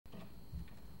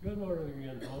Good morning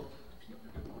again, folks.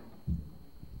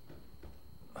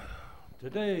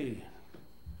 Today,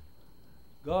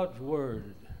 God's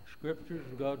Word, Scriptures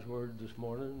and God's Word this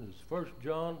morning is 1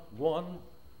 John 1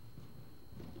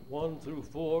 through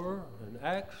 4, and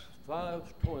Acts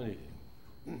 5:20.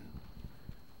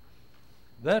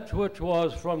 That which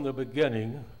was from the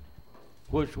beginning,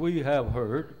 which we have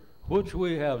heard, which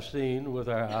we have seen with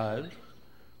our eyes,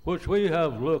 which we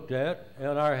have looked at,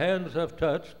 and our hands have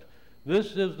touched,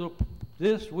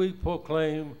 this we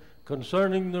proclaim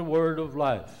concerning the word of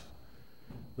life.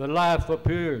 The life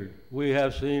appeared, we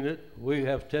have seen it, we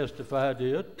have testified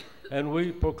it, and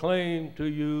we proclaim to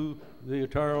you the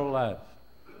eternal life,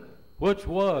 which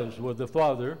was with the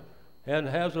Father and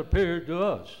has appeared to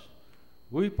us.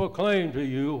 We proclaim to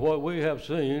you what we have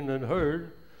seen and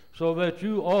heard, so that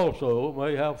you also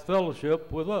may have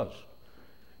fellowship with us.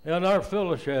 And our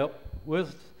fellowship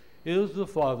is the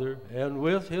Father and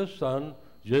with his Son,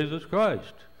 Jesus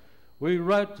Christ. We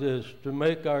write this to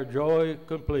make our joy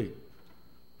complete.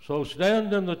 So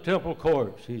stand in the temple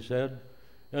courts, he said,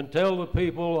 and tell the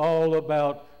people all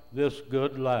about this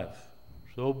good life.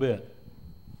 So be it.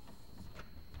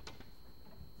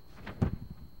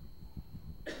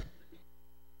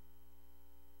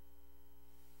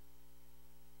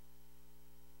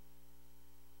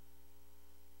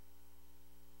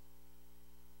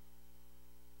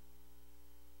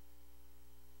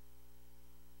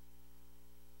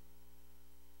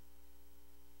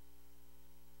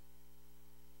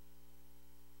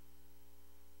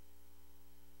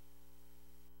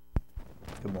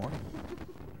 Good morning.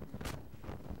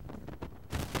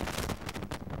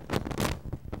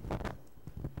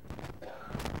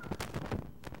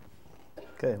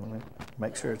 Okay, let me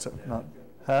make sure it's not,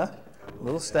 a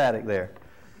little static there.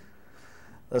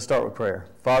 Let's start with prayer.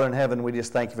 Father in heaven, we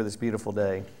just thank you for this beautiful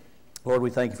day. Lord,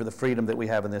 we thank you for the freedom that we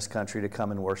have in this country to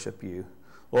come and worship you.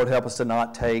 Lord, help us to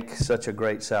not take such a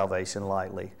great salvation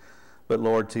lightly, but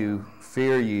Lord, to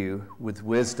fear you with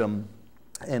wisdom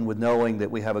and with knowing that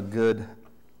we have a good,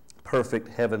 perfect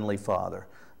Heavenly Father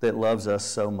that loves us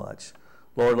so much.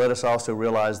 Lord, let us also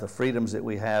realize the freedoms that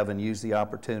we have and use the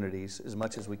opportunities as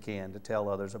much as we can to tell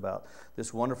others about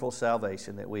this wonderful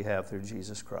salvation that we have through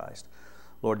Jesus Christ.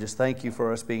 Lord, just thank you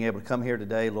for us being able to come here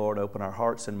today. Lord, open our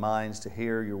hearts and minds to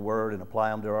hear your word and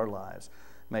apply them to our lives.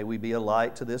 May we be a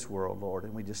light to this world, Lord,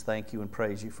 and we just thank you and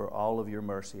praise you for all of your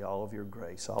mercy, all of your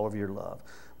grace, all of your love.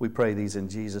 We pray these in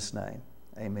Jesus' name.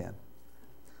 Amen.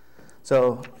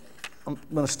 So, I'm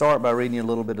going to start by reading you a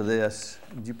little bit of this.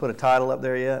 Did you put a title up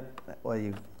there yet? That way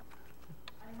you...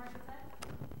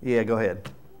 Yeah, go ahead.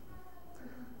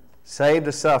 Saved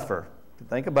to Suffer.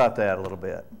 Think about that a little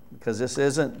bit, because this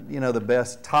isn't, the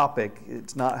best topic.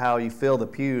 It's not how you fill the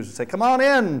pews and say, come on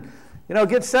in,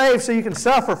 get saved so you can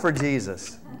suffer for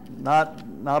Jesus. Not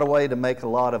a way to make a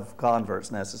lot of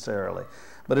converts necessarily.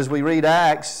 But as we read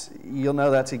Acts, you'll know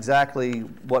that's exactly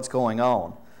what's going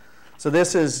on. So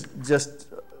this is just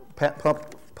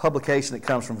publication that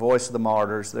comes from Voice of the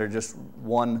Martyrs. They're just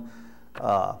one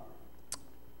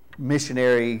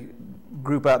missionary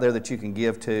group out there that you can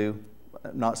give to.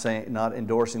 Not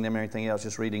endorsing them or anything else,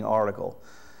 just reading article.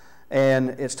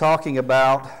 And it's talking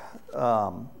about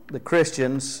the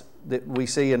Christians that we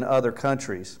see in other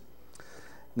countries.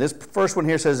 This first one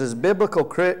here says, as biblical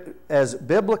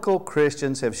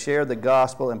Christians have shared the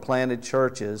gospel and planted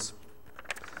churches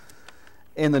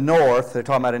in the north, they're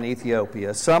talking about in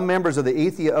Ethiopia, some members of the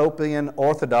Ethiopian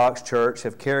Orthodox Church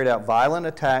have carried out violent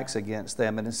attacks against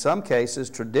them, and in some cases,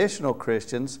 traditional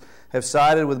Christians have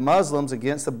sided with Muslims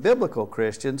against the biblical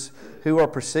Christians who are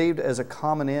perceived as a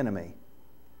common enemy.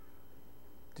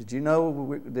 Did you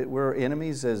know that we're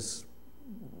enemies as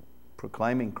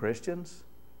proclaiming Christians?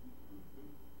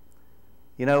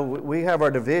 We have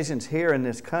our divisions here in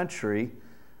this country,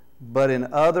 but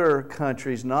in other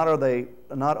countries, not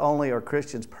only are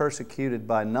Christians persecuted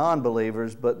by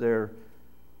non-believers, but they're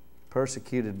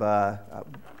persecuted by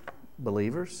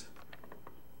believers.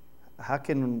 How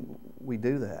can we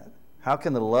do that? How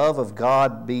can the love of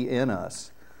God be in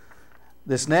us?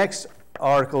 This next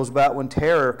article is about when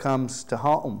terror comes to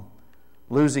home,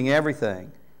 losing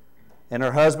everything. And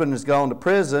her husband has gone to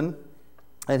prison,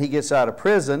 and he gets out of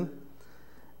prison,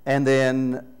 and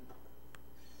then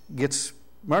gets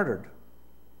murdered,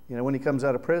 when he comes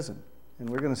out of prison. And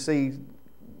we're going to see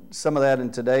some of that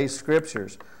in today's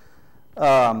scriptures.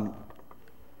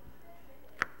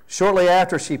 Shortly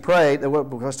after she prayed,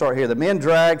 we'll start here. The men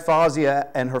dragged Fawzia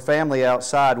and her family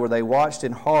outside, where they watched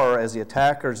in horror as the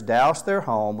attackers doused their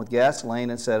home with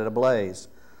gasoline and set it ablaze.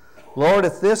 Lord,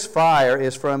 if this fire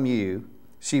is from you,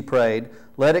 she prayed,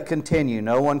 let it continue.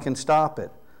 No one can stop it.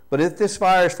 But if this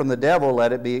fire is from the devil,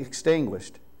 let it be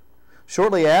extinguished.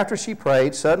 Shortly after she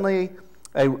prayed, suddenly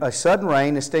a sudden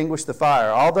rain extinguished the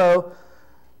fire. Although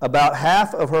about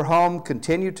half of her home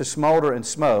continued to smolder and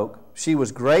smoke, she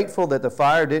was grateful that the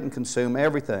fire didn't consume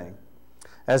everything.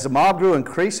 As the mob grew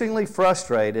increasingly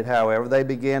frustrated, however, they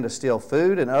began to steal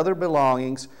food and other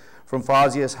belongings from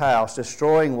Fazia's house,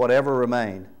 destroying whatever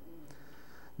remained.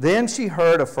 Then she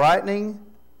heard a frightening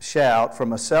shout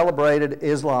from a celebrated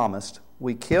Islamist.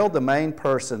 "We killed the main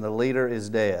person. The leader is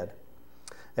dead."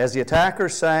 As the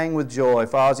attackers sang with joy,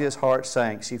 Fazia's heart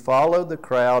sank. She followed the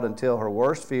crowd until her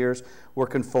worst fears were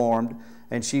confirmed,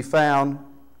 and she found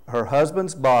her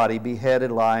husband's body beheaded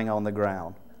lying on the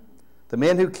ground. The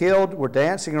men who killed were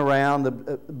dancing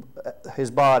around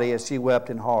his body as she wept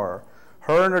in horror.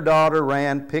 Her and her daughter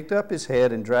ran, picked up his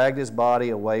head, and dragged his body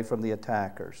away from the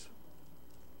attackers.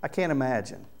 I can't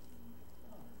imagine.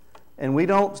 And we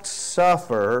don't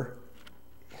suffer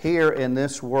here in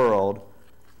this world,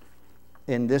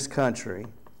 in this country,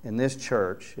 in this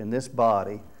church, in this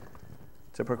body,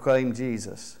 to proclaim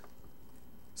Jesus.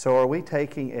 So are we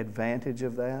taking advantage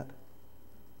of that?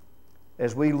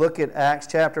 As we look at Acts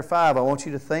chapter 5, I want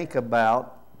you to think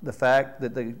about the fact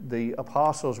that the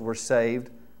apostles were saved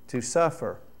to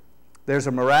suffer. There's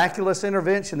a miraculous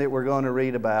intervention that we're going to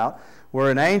read about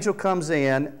where an angel comes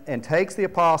in and takes the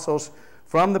apostles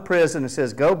from the prison and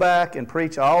says, "Go back and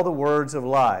preach all the words of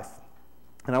life."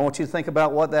 And I want you to think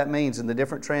about what that means, and the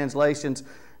different translations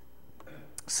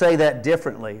say that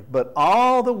differently. But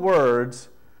all the words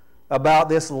about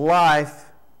this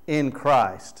life in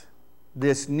Christ,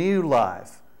 this new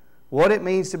life, what it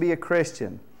means to be a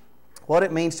Christian, what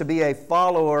it means to be a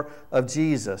follower of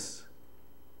Jesus.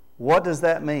 What does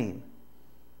that mean?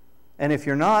 And if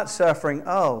you're not suffering,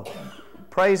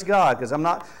 praise God, because I'm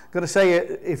not going to say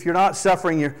if you're not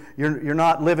suffering, you're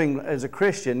not living as a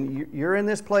Christian. You're in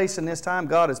this place in this time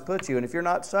God has put you, and if you're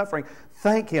not suffering,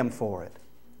 thank Him for it.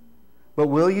 But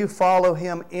will you follow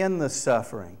Him in the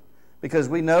suffering? Because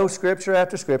we know Scripture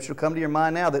after Scripture will come to your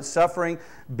mind now that suffering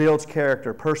builds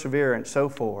character, perseverance, so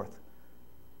forth.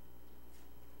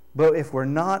 But if we're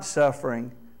not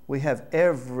suffering, we have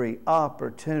every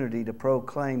opportunity to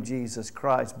proclaim Jesus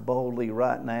Christ boldly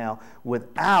right now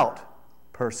without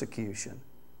persecution.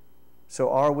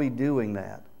 So are we doing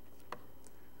that?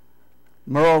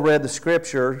 Merle read the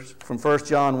Scriptures from 1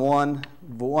 John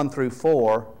 1 through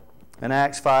 4, and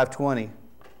Acts 5:20.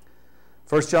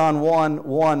 1 John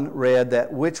 1 read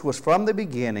that which was from the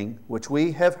beginning, which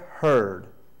we have heard,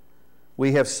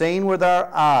 we have seen with our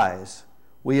eyes,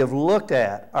 we have looked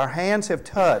at, our hands have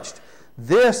touched.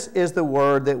 This is the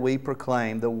word that we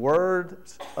proclaim, the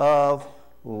words of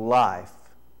life.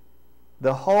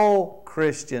 The whole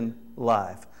Christian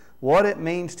life. What it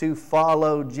means to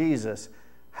follow Jesus.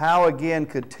 How, again,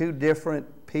 could two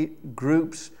different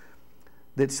groups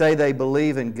that say they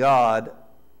believe in God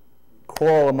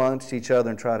quarrel amongst each other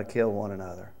and try to kill one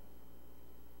another?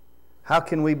 How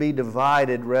can we be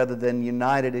divided rather than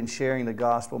united in sharing the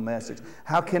gospel message?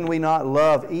 How can we not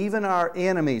love even our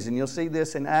enemies? And you'll see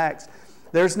this in Acts.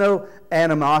 There's no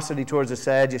animosity towards the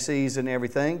Sadducees and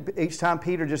everything. Each time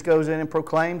Peter just goes in and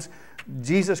proclaims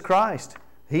Jesus Christ.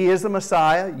 He is the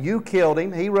Messiah. You killed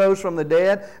Him. He rose from the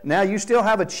dead. Now you still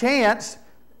have a chance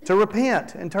to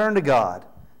repent and turn to God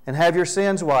and have your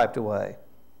sins wiped away.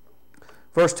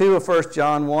 Verse 2 of 1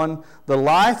 John 1, the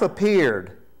life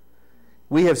appeared.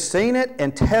 We have seen it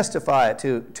and testify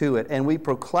to it, and we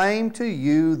proclaim to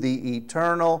you the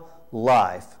eternal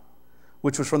life,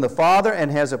 which was from the Father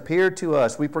and has appeared to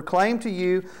us. We proclaim to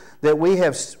you that we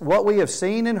have what we have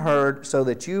seen and heard, so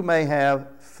that you may have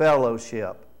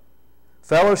fellowship.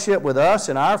 Fellowship with us,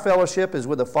 and our fellowship is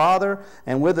with the Father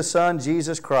and with the Son,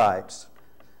 Jesus Christ.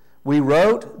 We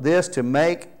wrote this to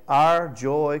make our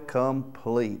joy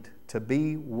complete, to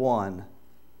be one.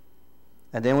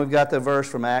 And then we've got the verse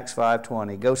from Acts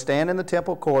 5:20. Go stand in the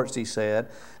temple courts, he said,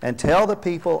 and tell the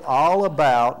people all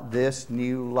about this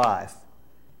new life.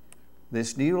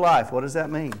 This new life, what does that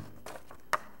mean?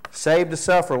 Saved to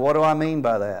suffer, what do I mean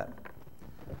by that?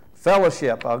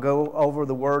 Fellowship, I'll go over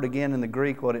the word again in the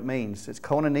Greek, what it means. It's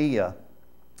koinonia.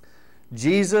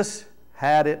 Jesus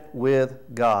had it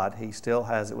with God. He still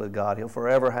has it with God. He'll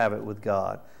forever have it with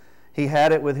God. He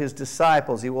had it with His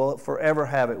disciples. He will forever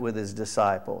have it with His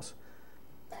disciples.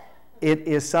 It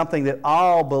is something that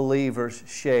all believers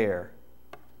share.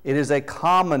 It is a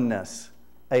commonness,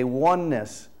 a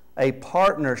oneness, a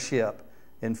partnership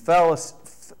in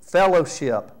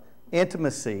fellowship,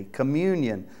 intimacy,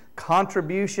 communion,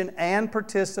 contribution, and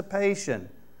participation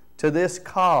to this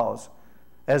cause,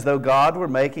 as though God were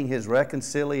making His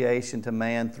reconciliation to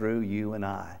man through you and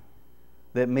I.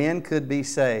 that men could be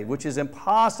saved, which is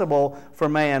impossible for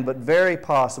man, but very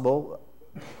possible,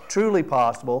 truly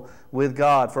possible with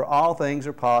God. For all things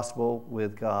are possible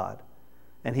with God.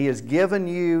 And He has given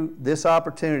you this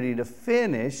opportunity to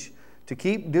finish, to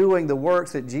keep doing the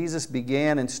works that Jesus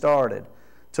began and started,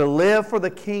 to live for the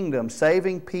kingdom,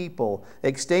 saving people,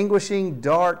 extinguishing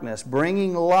darkness,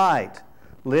 bringing light,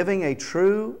 living a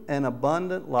true and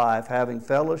abundant life, having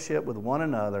fellowship with one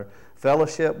another,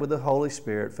 fellowship with the Holy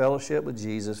Spirit, fellowship with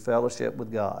Jesus, fellowship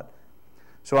with God.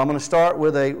 So I'm going to start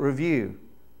with a review.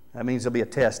 That means there'll be a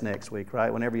test next week,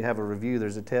 right? Whenever you have a review,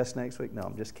 there's a test next week. No,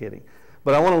 I'm just kidding.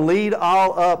 But I want to lead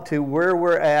all up to where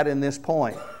we're at in this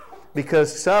point,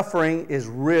 because suffering is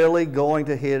really going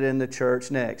to hit in the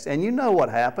church next. And you know what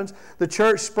happens. The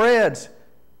church spreads.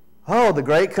 Oh, the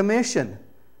Great Commission.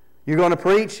 You're going to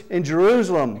preach in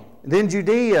Jerusalem, then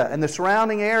Judea and the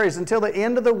surrounding areas until the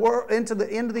end of the world, into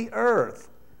the end of the earth.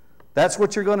 That's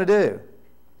what you're going to do.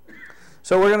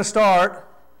 So we're going to start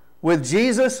with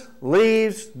Jesus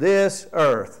leaves this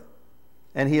earth,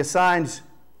 and He assigns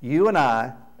you and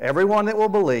I, everyone that will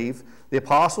believe, the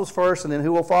apostles first and then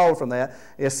who will follow from that,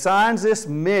 assigns this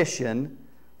mission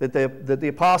that the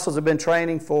apostles have been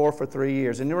training for 3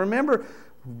 years. And you remember,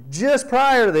 just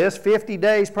prior to this, 50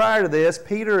 days prior to this,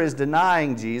 Peter is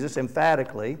denying Jesus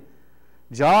emphatically.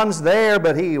 John's there,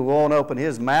 but he won't open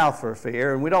his mouth for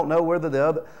fear, and we don't know where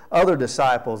the other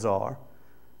disciples are.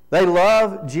 They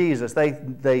love Jesus.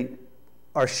 They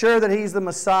are sure that He's the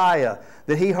Messiah,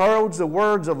 that He holds the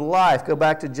words of life. Go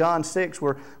back to John 6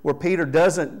 where Peter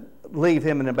doesn't leave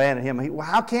Him and abandon Him.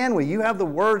 How can we? You have the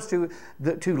words to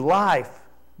life,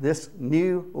 this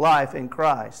new life in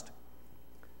Christ.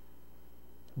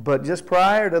 But just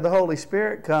prior to the Holy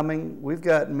Spirit coming, we've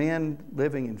got men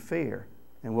living in fear.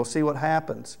 And we'll see what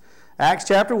happens. Acts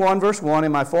chapter 1, verse 1,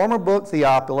 in my former book,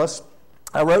 Theophilus,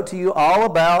 I wrote to you all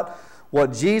about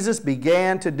what Jesus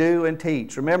began to do and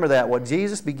teach. Remember that, what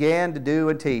Jesus began to do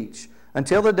and teach,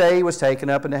 until the day He was taken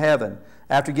up into heaven,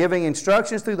 after giving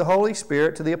instructions through the Holy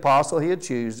Spirit to the apostle He had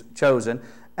chosen,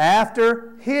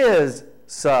 after His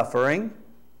suffering.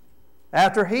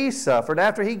 After He suffered,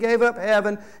 after He gave up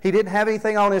heaven, He didn't have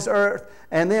anything on this earth,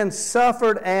 and then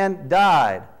suffered and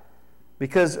died.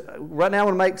 Because right now I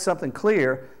want to make something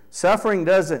clear. Suffering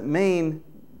doesn't mean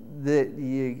that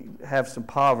you have some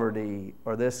poverty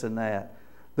or this and that.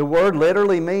 The word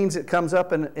literally means, it comes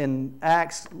up in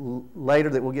Acts later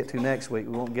that we'll get to next week.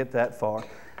 We won't get that far.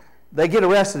 They get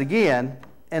arrested again,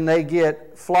 and they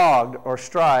get flogged or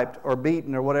striped or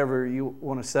beaten or whatever you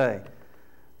want to say.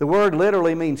 The word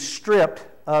literally means stripped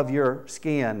of your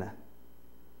skin.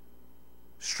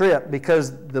 Stripped,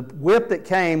 because the whip that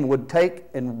came would take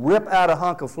and rip out a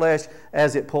hunk of flesh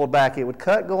as it pulled back. It would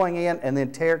cut going in and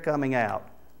then tear coming out.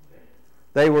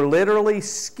 They were literally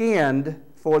skinned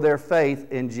for their faith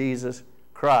in Jesus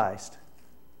Christ.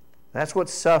 That's what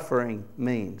suffering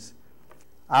means.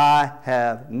 I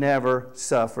have never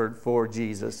suffered for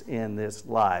Jesus in this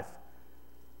life.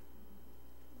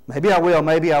 Maybe I will,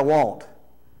 maybe I won't.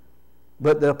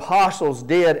 But the apostles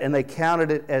did, and they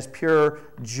counted it as pure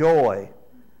joy.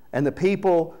 And the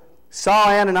people saw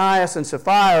Ananias and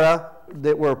Sapphira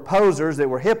that were posers, that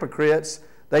were hypocrites.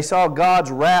 They saw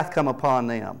God's wrath come upon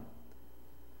them.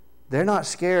 They're not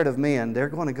scared of men. They're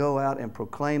going to go out and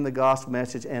proclaim the gospel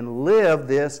message and live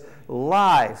this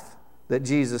life that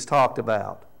Jesus talked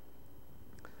about.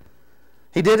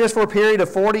 He did this for a period of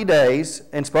 40 days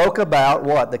and spoke about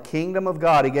what? The kingdom of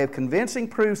God. He gave convincing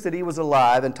proofs that He was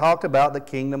alive and talked about the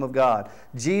kingdom of God.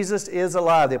 Jesus is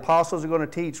alive. The apostles are going to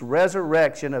teach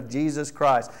resurrection of Jesus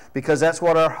Christ, because that's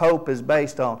what our hope is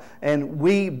based on. And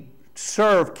we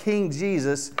serve King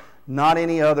Jesus, not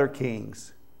any other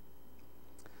kings.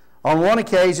 On one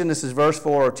occasion, this is verse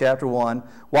 4 of chapter 1,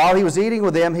 while He was eating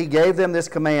with them, He gave them this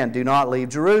command, do not leave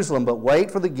Jerusalem, but wait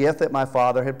for the gift that my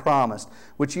Father had promised,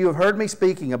 which you have heard me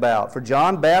speaking about. For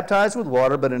John baptized with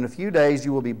water, but in a few days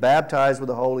you will be baptized with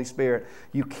the Holy Spirit.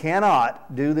 You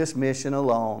cannot do this mission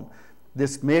alone.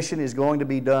 This mission is going to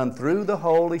be done through the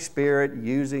Holy Spirit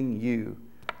using you.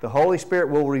 The Holy Spirit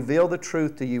will reveal the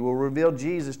truth to you, will reveal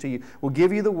Jesus to you, will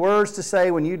give you the words to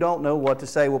say when you don't know what to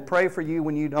say, will pray for you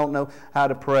when you don't know how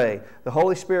to pray. The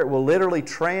Holy Spirit will literally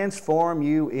transform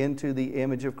you into the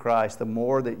image of Christ the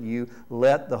more that you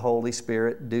let the Holy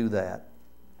Spirit do that.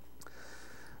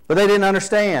 But they didn't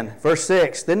understand. Verse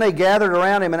 6, then they gathered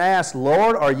around Him and asked,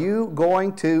 Lord, are you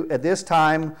going to, at this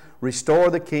time, restore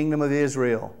the kingdom of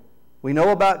Israel? We know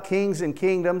about kings and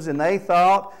kingdoms, and they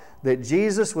thought that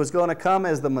Jesus was going to come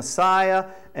as the Messiah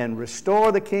and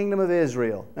restore the kingdom of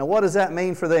Israel. Now, what does that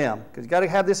mean for them? Because you've got to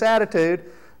have this attitude.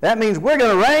 That means we're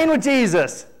going to reign with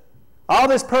Jesus. All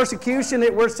this persecution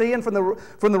that we're seeing from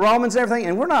the Romans and everything,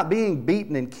 and we're not being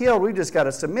beaten and killed. We just got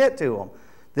to submit to them.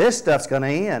 This stuff's going to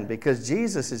end because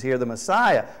Jesus is here, the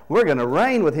Messiah. We're going to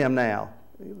reign with him now.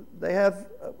 They have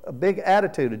a big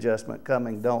attitude adjustment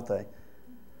coming, don't they?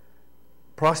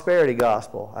 Prosperity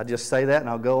gospel. I just say that and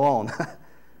I'll go on.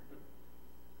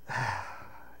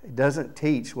 It doesn't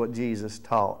teach what Jesus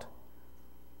taught.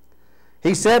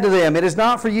 He said to them, "It is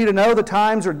not for you to know the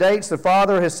times or dates the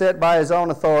Father has set by his own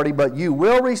authority, but you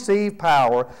will receive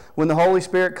power when the Holy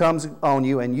Spirit comes on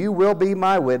you, and you will be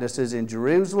my witnesses in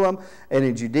Jerusalem and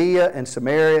in Judea and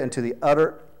Samaria and to the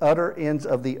utter ends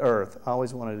of the earth." I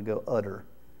always wanted to go utter.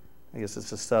 I guess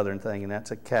it's a southern thing, and that's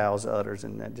a cow's udders,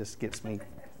 and that just gets me,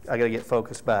 I got to get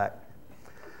focused back.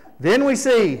 Then we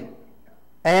see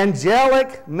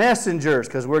angelic messengers,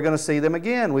 because we're going to see them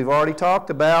again. We've already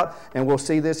talked about, and we'll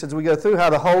see this as we go through,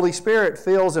 how the Holy Spirit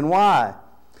fills and why.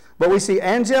 But we see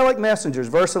angelic messengers.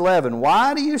 Verse 11,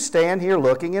 "Why do you stand here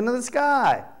looking into the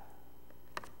sky?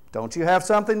 Don't you have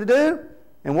something to do?"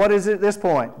 And what is it at this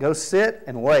point? Go sit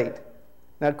and wait.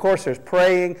 Now, of course, there's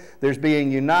praying, there's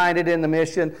being united in the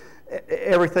mission,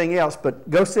 everything else, but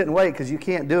go sit and wait because you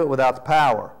can't do it without the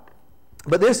power.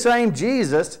 But this same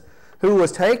Jesus who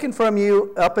was taken from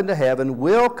you up into heaven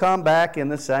will come back in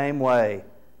the same way.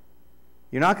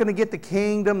 You're not going to get the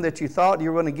kingdom that you thought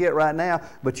you were going to get right now,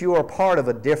 but you are part of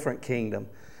a different kingdom.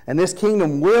 And this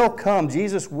kingdom will come.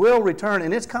 Jesus will return,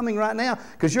 and it's coming right now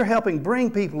because you're helping bring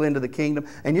people into the kingdom,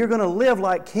 and you're going to live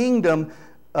like kingdom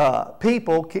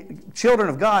people, children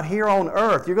of God here on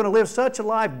earth. You're going to live such a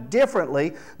life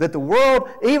differently that the world,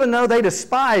 even though they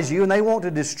despise you and they want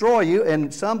to destroy you,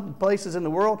 and some places in the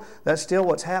world, that's still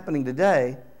what's happening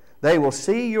today, they will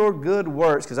see your good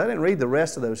works, because I didn't read the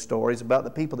rest of those stories about the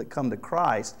people that come to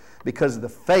Christ because of the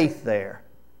faith there.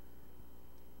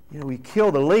 You know, we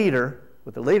kill the leader,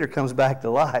 but the leader comes back to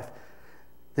life.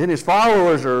 Then his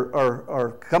followers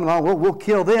are coming on, we'll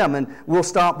kill them and we'll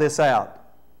stomp this out.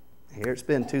 Here it's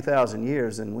been 2,000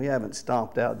 years and we haven't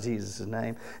stomped out Jesus'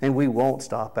 name, and we won't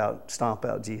stomp out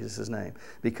Jesus' name,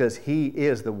 because he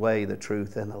is the way, the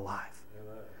truth, and the life.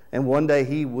 Amen. And one day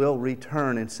he will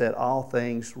return and set all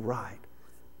things right.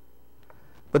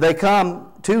 But they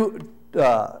come to,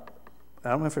 I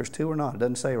don't know if there's two or not, it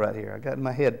doesn't say right here. I got in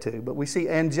my head two, but we see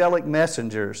angelic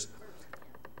messengers.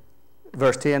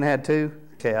 Verse 10 had two?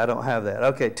 Okay, I don't have that.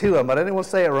 Okay, two of them, but I didn't want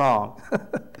to say it wrong.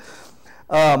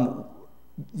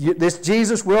 This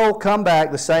Jesus will come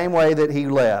back the same way that he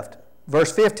left.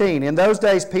 Verse 15, "In those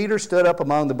days Peter stood up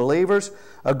among the believers,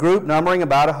 a group numbering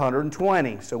about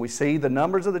 120. So we see the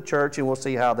numbers of the church, and we'll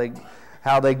see how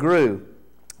they grew.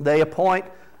 They appoint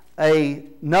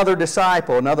another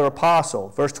disciple, another apostle.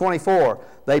 Verse 24,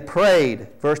 they prayed.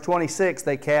 Verse 26,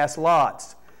 they cast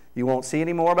lots. You won't see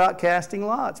any more about casting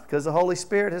lots because the Holy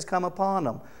Spirit has come upon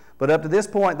them. But up to this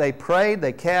point, they prayed,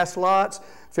 they cast lots,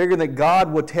 figuring that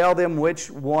God would tell them which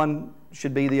one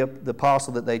should be the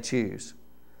apostle that they choose.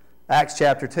 Acts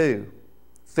chapter 2,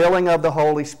 filling of the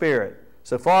Holy Spirit.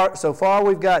 So far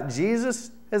we've got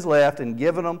Jesus has left and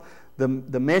given them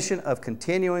the mission of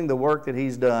continuing the work that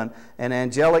he's done. And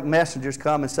angelic messengers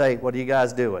come and say, "What are you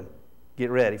guys doing?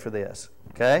 Get ready for this."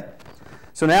 Okay?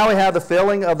 So now we have the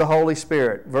filling of the Holy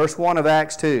Spirit. Verse 1 of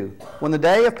Acts 2. "When the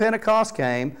day of Pentecost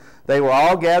came, they were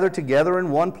all gathered together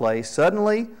in one place.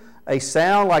 Suddenly a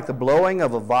sound like the blowing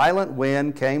of a violent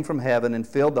wind came from heaven and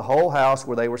filled the whole house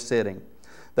where they were sitting.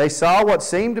 They saw what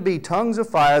seemed to be tongues of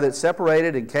fire that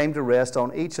separated and came to rest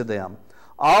on each of them.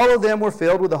 All of them were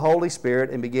filled with the Holy Spirit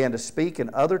and began to speak in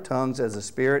other tongues as the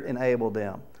Spirit enabled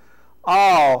them."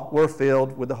 All were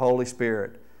filled with the Holy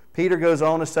Spirit. Peter goes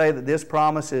on to say that this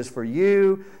promise is for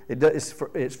you,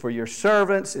 it's for your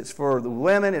servants, it's for the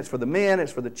women, it's for the men,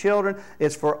 it's for the children,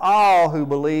 it's for all who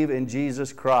believe in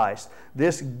Jesus Christ.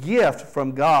 This gift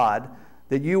from God,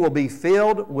 that you will be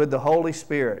filled with the Holy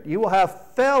Spirit. You will have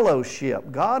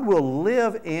fellowship. God will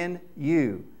live in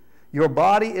you. Your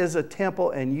body is a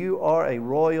temple and you are a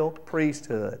royal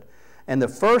priesthood. And the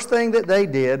first thing that they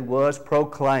did was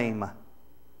proclaim.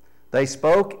 They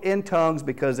spoke in tongues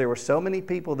because there were so many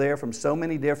people there from so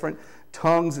many different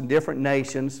tongues and different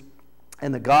nations,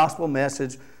 and the gospel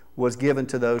message was given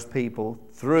to those people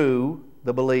through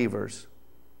the believers.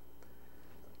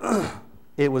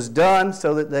 It was done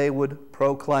so that they would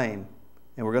proclaim.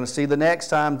 And we're going to see the next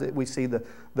time that we see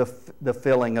the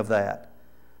filling of that.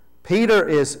 Peter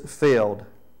is filled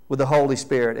with the Holy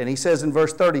Spirit. And he says in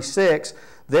verse 36,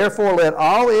 "Therefore let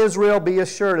all Israel be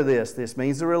assured of this." This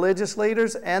means the religious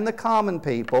leaders and the common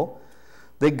people.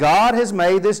 that God has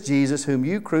made this Jesus whom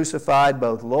you crucified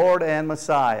both Lord and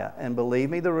Messiah. And believe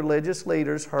me, the religious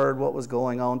leaders heard what was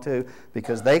going on too,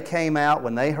 because they came out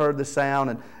when they heard the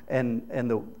sound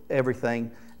and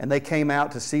everything, and they came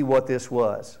out to see what this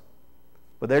was.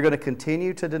 But they're going to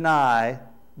continue to deny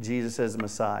Jesus as the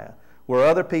Messiah, where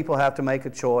other people have to make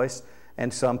a choice,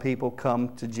 and some people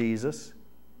come to Jesus,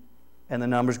 and the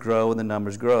numbers grow and the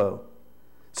numbers grow.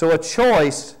 So a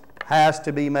choice has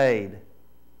to be made.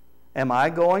 Am I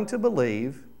going to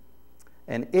believe?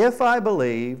 And if I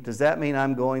believe, does that mean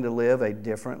I'm going to live a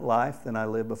different life than I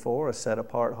lived before, a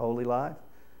set-apart, holy life?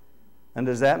 And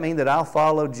does that mean that I'll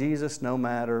follow Jesus no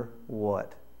matter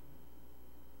what?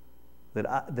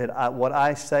 What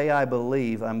I say I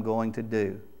believe, I'm going to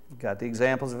do. You've got the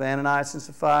examples of Ananias and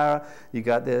Sapphira. You've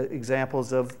got the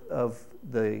examples of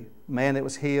the man that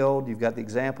was healed. You've got the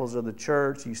examples of the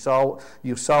church. You saw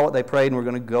what they prayed, and we're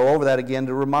going to go over that again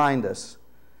to remind us.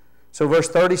 So verse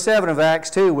 37 of Acts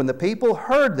 2, when the people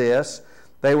heard this,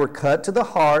 they were cut to the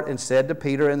heart and said to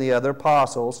Peter and the other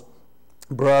apostles,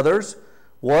 "Brothers,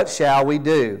 what shall we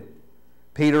do?"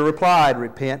 Peter replied,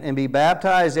 "Repent and be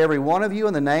baptized, every one of you,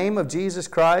 in the name of Jesus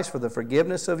Christ for the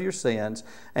forgiveness of your sins,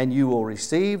 and you will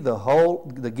receive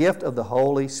the gift of the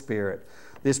Holy Spirit.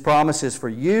 This promise is for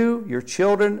you, your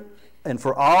children, and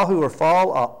for all who are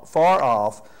far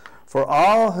off, for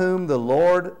all whom the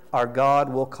Lord our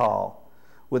God will call."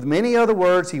 With many other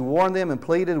words, he warned them and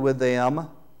pleaded with them,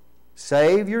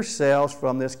 "Save yourselves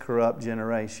from this corrupt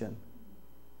generation."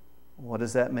 What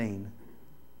does that mean?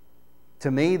 To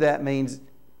me, that means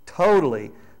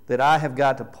totally that I have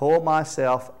got to pull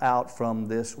myself out from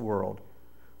this world,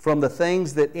 from the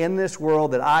things that in this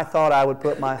world that I thought I would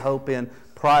put my hope in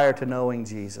prior to knowing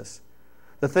Jesus.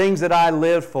 The things that I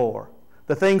lived for,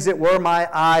 the things that were my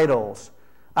idols.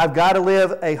 I've got to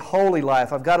live a holy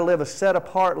life. I've got to live a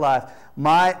set-apart life.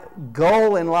 My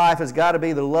goal in life has got to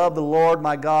be to love the Lord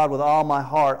my God with all my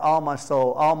heart, all my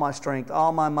soul, all my strength,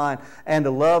 all my mind, and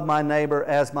to love my neighbor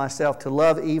as myself, to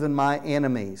love even my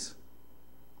enemies.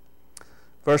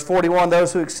 Verse 41,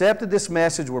 those who accepted this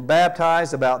message were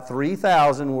baptized. About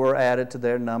 3,000 were added to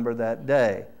their number that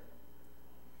day.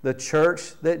 The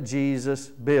church that Jesus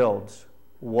builds,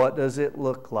 what does it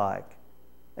look like?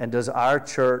 And does our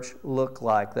church look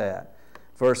like that?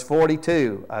 Verse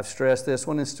 42, I've stressed this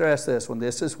one and stressed this one.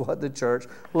 This is what the church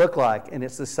looked like. And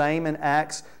it's the same in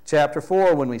Acts chapter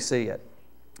 4 when we see it.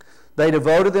 They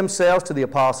devoted themselves to the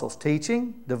apostles'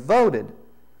 teaching, devoted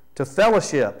to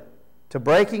fellowship, to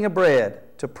breaking of bread,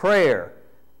 to prayer.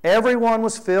 Everyone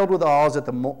was filled with awe at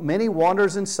the many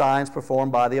wonders and signs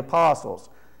performed by the apostles.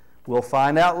 We'll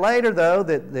find out later, though,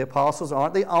 that the apostles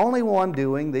aren't the only one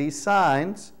doing these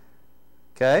signs.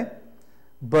 Okay?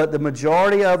 But the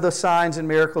majority of the signs and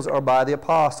miracles are by the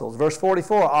apostles. Verse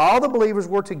 44, all the believers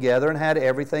were together and had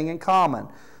everything in common.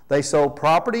 They sold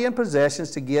property and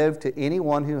possessions to give to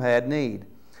anyone who had need.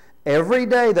 Every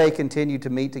day they continued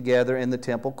to meet together in the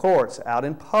temple courts, out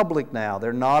in public now.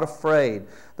 They're not afraid.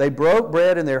 They broke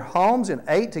bread in their homes and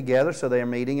ate together, so they are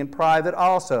meeting in private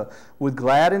also, with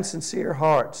glad and sincere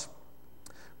hearts,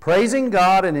 praising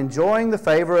God and enjoying the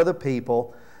favor of the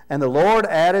people. And the Lord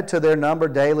added to their number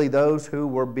daily those who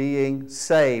were being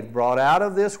saved, brought out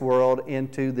of this world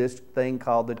into this thing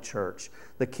called the church,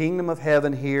 the kingdom of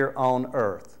heaven here on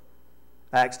earth.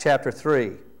 Acts chapter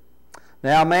 3.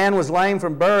 Now a man was lame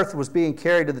from birth, was being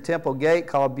carried to the temple gate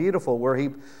called Beautiful, where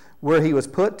he was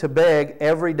put to beg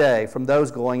every day from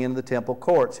those going into the temple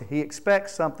courts. He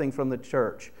expects something from the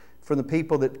church, from the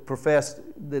people that profess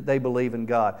that they believe in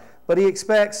God. But he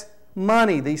expects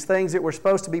money, these things that we're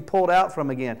supposed to be pulled out from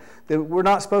again. That we're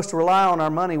not supposed to rely on our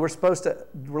money. We're supposed to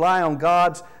rely on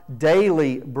God's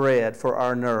daily bread for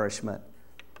our nourishment.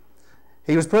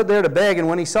 He was put there to beg, and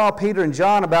when he saw Peter and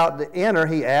John about to enter,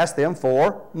 he asked them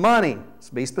for money. Let's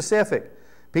be specific.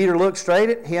 Peter looked straight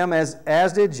at him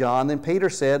as did John. Then Peter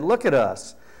said, "Look at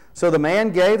us." So the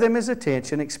man gave them his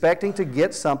attention, expecting to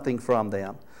get something from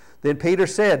them. Then Peter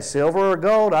said, "Silver or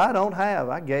gold I don't have.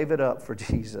 I gave it up for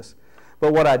Jesus.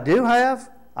 But what I do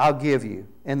have, I'll give you.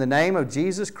 In the name of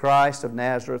Jesus Christ of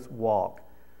Nazareth, walk."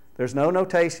 There's no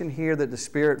notation here that the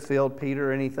Spirit filled Peter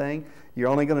or anything. You're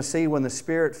only going to see when the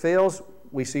Spirit fills,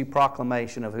 we see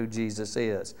proclamation of who Jesus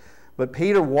is. But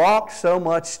Peter walked so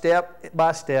much step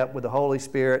by step with the Holy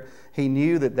Spirit, he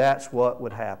knew that that's what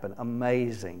would happen.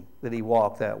 Amazing that he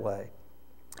walked that way.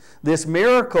 This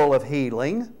miracle of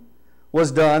healing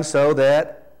was done so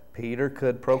that Peter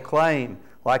could proclaim,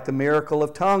 like the miracle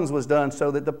of tongues was done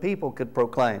so that the people could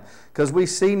proclaim. Because we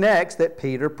see next that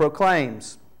Peter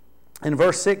proclaims. In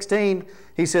verse 16,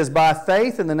 he says, "By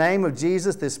faith in the name of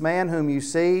Jesus, this man whom you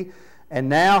see and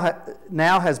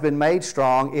now has been made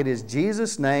strong. It is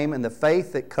Jesus' name and the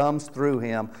faith that comes through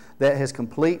him that has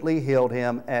completely healed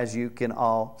him, as you can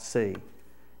all see.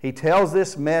 He tells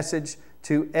this message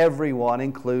to everyone,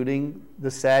 including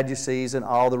the Sadducees and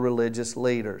all the religious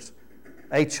leaders.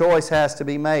 A choice has to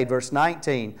be made. Verse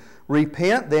 19,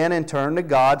 repent then and turn to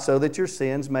God so that your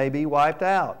sins may be wiped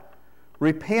out.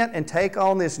 Repent and take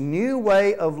on this new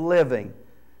way of living,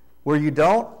 where you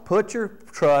don't put your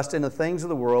trust in the things of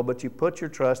the world, but you put your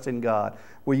trust in God.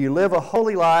 Where you live a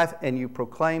holy life and you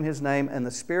proclaim His name, and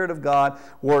the Spirit of God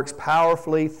works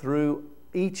powerfully through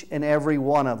each and every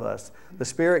one of us. The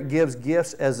Spirit gives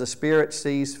gifts as the Spirit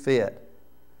sees fit.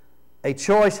 A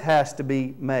choice has to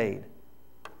be made,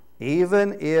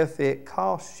 even if it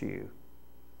costs you.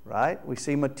 Right? We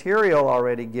see material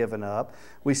already given up.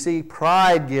 We see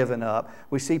pride given up.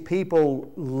 We see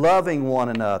people loving one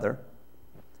another.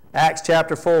 Acts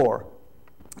chapter 4.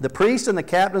 The priests and the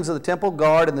captains of the temple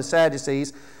guard and the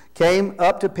Sadducees came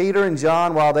up to Peter and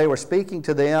John while they were speaking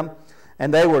to them,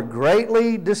 and they were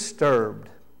greatly disturbed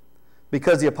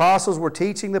because the apostles were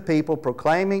teaching the people,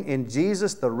 proclaiming in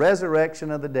Jesus the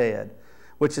resurrection of the dead,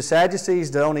 which the Sadducees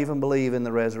don't even believe in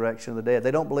the resurrection of the dead.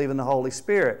 They don't believe in the Holy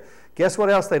Spirit. Guess what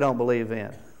else they don't believe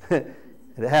in? It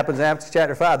happens in Acts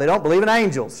chapter 5. They don't believe in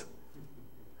angels.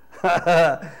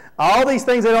 All these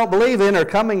things they don't believe in are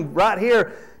coming right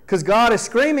here because God is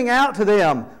screaming out to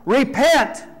them,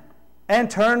 repent and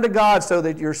turn to God so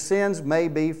that your sins may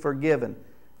be forgiven.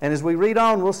 And as we read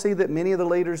on, we'll see that many of the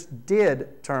leaders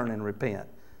did turn and repent.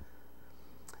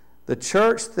 The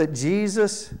church that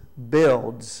Jesus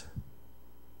builds.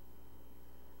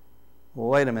 Well,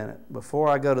 wait a minute. Before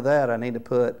I go to that, I need to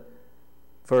put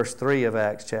verse 3 of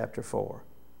Acts chapter 4.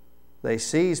 They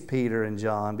seized Peter and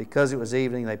John. Because it was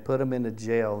evening, they put them into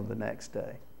jail the next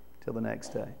day, till the next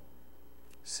day.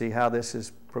 See how this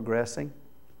is progressing?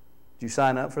 Did you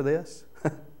sign up for this?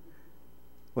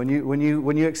 When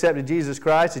you accepted Jesus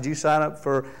Christ, did you sign up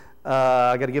for,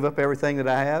 I got to give up everything that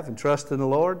I have and trust in the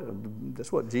Lord?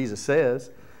 That's what Jesus says.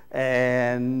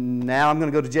 And now I'm going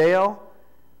to go to jail.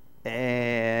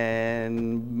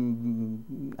 And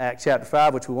Acts chapter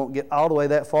 5, which we won't get all the way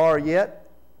that far yet,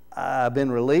 I've been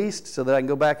released so that I can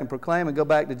go back and proclaim and go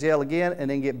back to jail again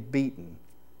and then get beaten.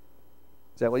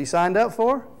 Is that what you signed up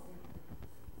for?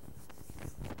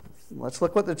 Let's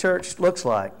look what the church looks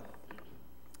like.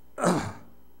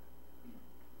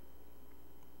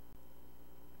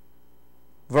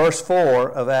 Verse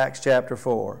 4 of Acts chapter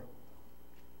 4.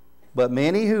 But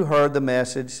many who heard the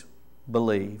message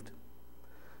believed.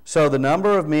 So the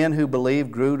number of men who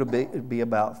believed grew to be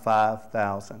about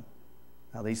 5,000.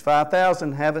 Now these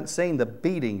 5,000 haven't seen the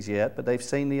beatings yet, but they've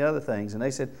seen the other things. And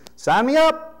they said, sign me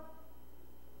up.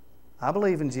 I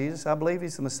believe in Jesus. I believe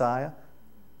He's the Messiah.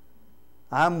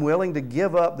 I'm willing to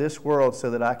give up this world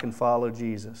so that I can follow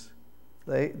Jesus.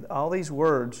 All these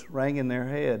words rang in their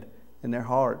head, in their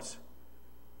hearts,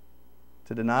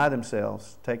 to deny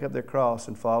themselves, take up their cross,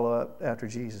 and follow up after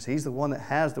Jesus. He's the one that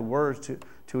has the words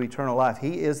to eternal life.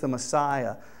 He is the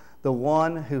Messiah, the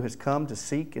one who has come to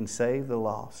seek and save the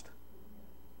lost.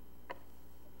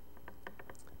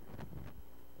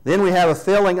 Then we have a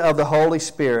filling of the Holy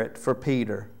Spirit for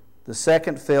Peter, the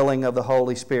second filling of the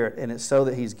Holy Spirit, and it's so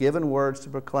that he's given words to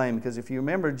proclaim. Because if you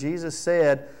remember, Jesus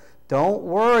said, don't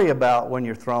worry about when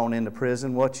you're thrown into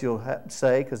prison what you'll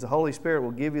say, because the Holy Spirit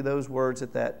will give you those words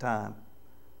at that time.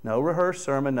 No rehearsed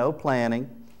sermon, no planning.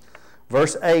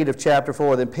 Verse 8 of chapter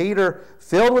 4, then Peter,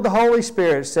 filled with the Holy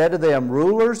Spirit, said to them,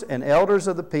 rulers and elders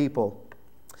of the people,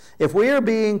 if we are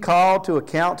being called to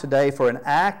account today for an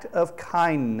act of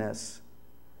kindness,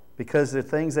 because of the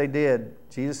things they did,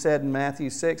 Jesus said in Matthew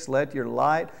 6, let your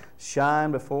light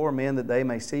shine before men that they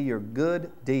may see your good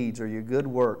deeds or your good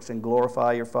works and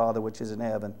glorify your Father which is in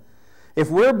heaven. If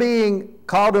we're being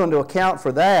called into account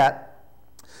for that,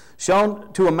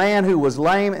 shown to a man who was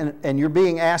lame and you're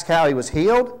being asked how he was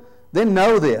healed, then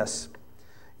know this.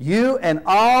 You and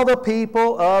all the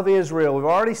people of Israel, we've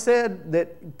already said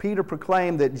that Peter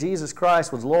proclaimed that Jesus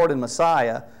Christ was Lord and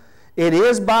Messiah. It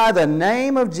is by the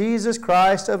name of Jesus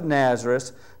Christ of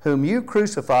Nazareth, whom you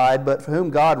crucified, but for whom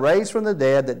God raised from the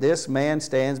dead, that this man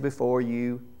stands before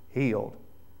you healed.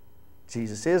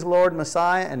 Jesus is Lord and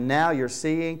Messiah, and now you're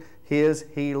seeing His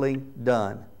healing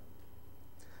done.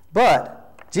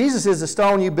 But Jesus is the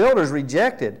stone you builders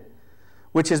rejected,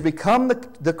 which has become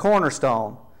the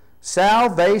cornerstone.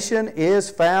 Salvation is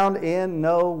found in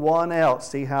no one else.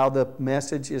 See how the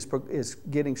message is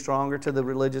getting stronger to the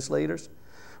religious leaders?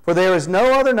 For there is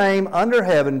no other name under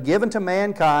heaven given to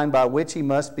mankind by which he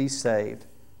must be saved.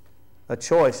 A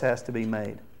choice has to be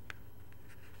made.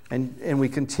 And we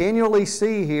continually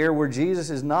see here where Jesus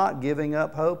is not giving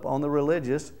up hope on the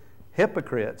religious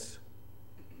hypocrites,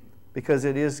 because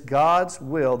it is God's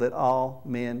will that all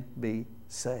men be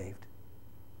saved.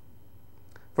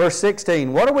 Verse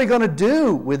 16, what are we going to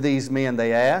do with these men,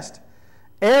 they asked.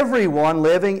 Everyone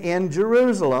living in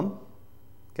Jerusalem,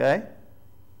 okay,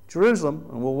 Jerusalem,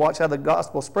 and we'll watch how the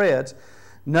gospel spreads,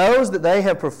 knows that they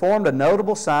have performed a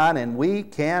notable sign, and we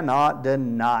cannot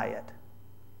deny it.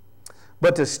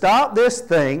 But to stop this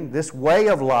thing, this way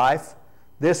of life,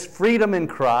 this freedom in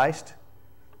Christ,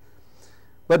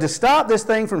 but to stop this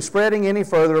thing from spreading any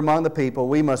further among the people,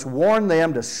 we must warn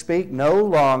them to speak no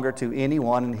longer to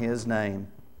anyone in His name.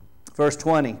 Verse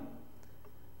 20,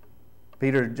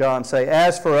 Peter and John say,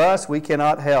 as for us, we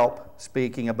cannot help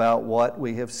speaking about what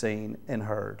we have seen and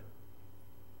heard.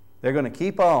 They're going to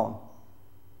keep on.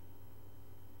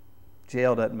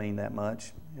 Jail doesn't mean that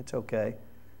much. It's okay.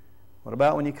 What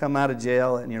about when you come out of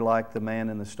jail and you're like the man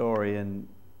in the story and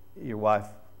your wife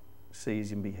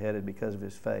sees him beheaded because of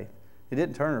his faith? It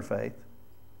didn't turn her faith.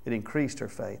 It increased her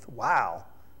faith. Wow.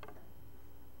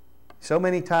 So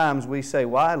many times we say,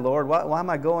 why, Lord? Why am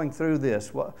I going through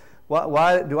this?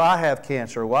 Why do I have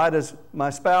cancer? Why does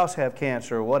my spouse have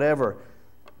cancer? Or whatever.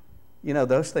 You know,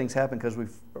 those things happen because we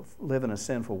live in a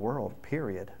sinful world,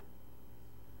 period.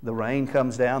 The rain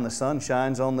comes down, the sun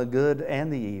shines on the good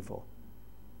and the evil.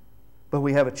 But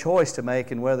we have a choice to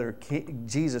make in whether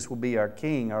Jesus will be our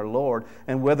King, our Lord,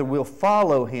 and whether we'll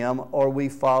follow Him or we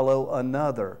follow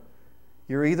another.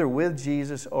 You're either with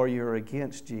Jesus or you're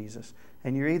against Jesus.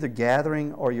 And you're either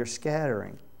gathering or you're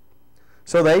scattering.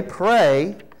 So they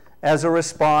pray as a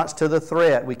response to the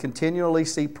threat. We continually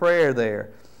see prayer there.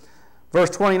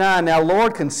 Verse 29, now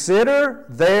Lord, consider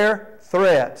their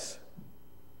threats.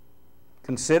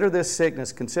 Consider this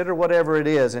sickness. Consider whatever it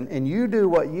is. And you do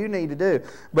what you need to do.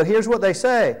 But here's what they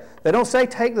say. They don't say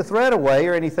take the threat away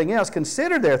or anything else.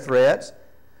 Consider their threats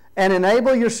and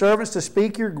enable your servants to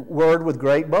speak your word with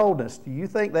great boldness. Do you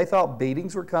think they thought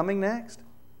beatings were coming next?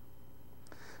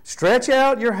 Stretch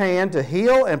out your hand to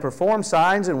heal and perform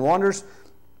signs and wonders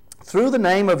through the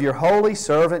name of your holy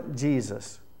servant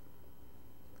Jesus.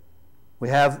 We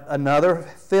have another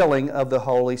filling of the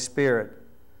Holy Spirit.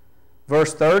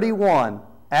 Verse 31,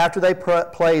 after they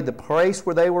prayed, the place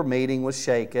where they were meeting was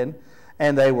shaken,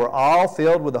 and they were all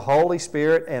filled with the Holy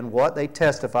Spirit, and what they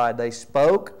testified, they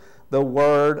spoke the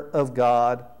word of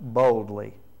God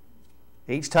boldly.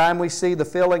 Each time we see the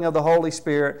filling of the Holy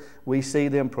Spirit, we see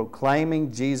them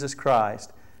proclaiming Jesus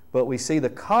Christ. But we see the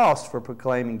cost for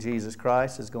proclaiming Jesus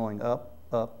Christ is going up,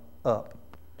 up, up.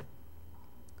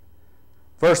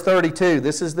 Verse 32,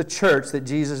 this is the church that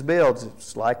Jesus builds.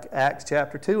 It's like Acts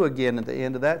chapter 2 again at the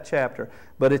end of that chapter,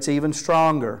 but it's even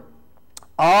stronger.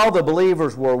 All the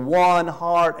believers were one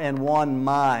heart and one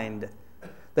mind.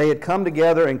 They had come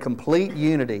together in complete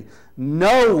unity.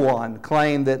 No one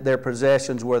claimed that their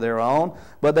possessions were their own,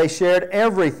 but they shared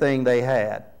everything they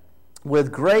had.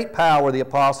 With great power, the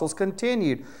apostles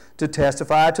continued to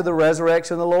testify to the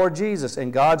resurrection of the Lord Jesus,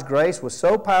 and God's grace was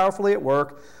so powerfully at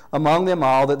work among them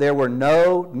all that there were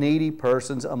no needy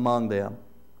persons among them.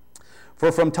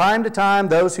 For from time to time,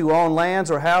 those who owned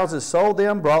lands or houses sold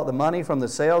them, brought the money from the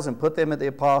sales, and put them at the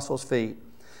apostles' feet.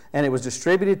 And it was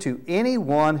distributed to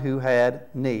anyone who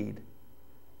had need.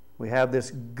 We have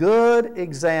this good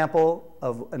example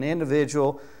of an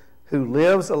individual who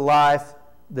lives a life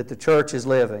that the church is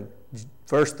living.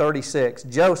 Verse 36,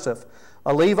 Joseph,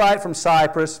 a Levite from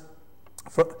Cyprus,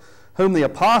 whom the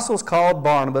apostles called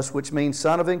Barnabas, which means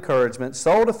son of encouragement,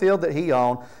 sold a field that he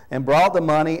owned and brought the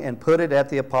money and put it at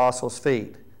the apostles'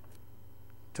 feet.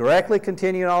 Directly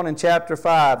continuing on in chapter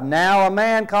 5, now a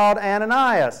man called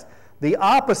Ananias, the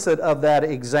opposite of that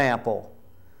example,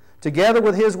 together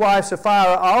with his wife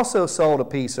Sapphira, also sold a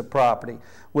piece of property.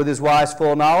 With his wife's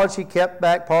full knowledge, he kept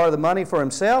back part of the money for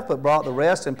himself, but brought the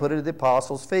rest and put it at the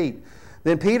apostles' feet.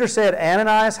 Then Peter said,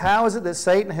 Ananias, how is it that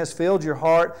Satan has filled your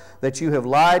heart that you have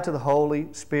lied to the Holy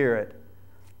Spirit?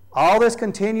 All this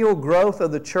continual growth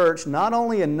of the church, not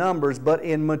only in numbers, but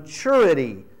in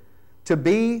maturity, to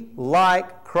be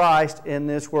like Christ in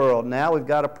this world. Now we've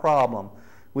got a problem.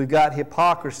 We've got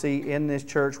hypocrisy in this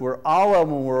church where all of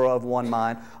them were of one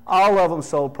mind. All of them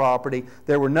sold property.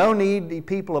 There were no needy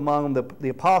people among them. The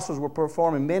apostles were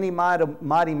performing many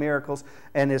mighty miracles.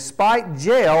 And despite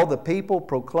jail, the people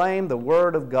proclaimed the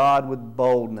word of God with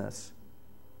boldness.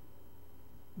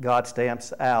 God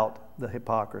stamps out the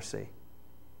hypocrisy.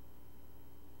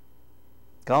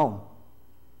 Gone.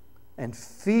 And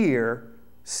fear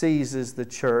seizes the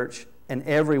church and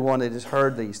everyone that has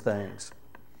heard these things.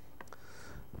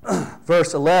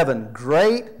 Verse 11,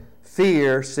 great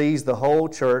fear seized the whole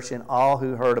church and all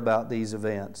who heard about these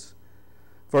events.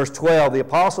 Verse 12, the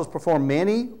apostles performed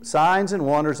many signs and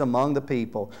wonders among the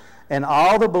people, and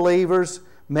all the believers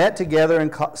met together in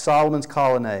Solomon's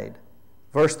colonnade.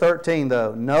 Verse 13,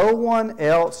 though, no one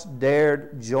else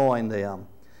dared join them,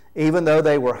 even though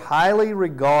they were highly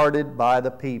regarded by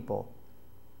the people.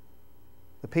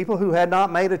 The people who had not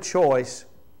made a choice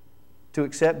to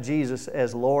accept Jesus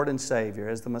as Lord and Savior,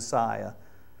 as the Messiah.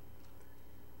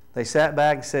 They sat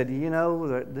back and said, you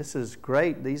know, this is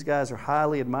great. These guys are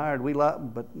highly admired. We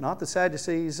like, but not the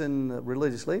Sadducees and the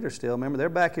religious leaders still. Remember, they're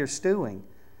back here stewing.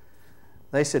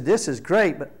 They said, this is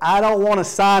great, but I don't want to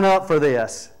sign up for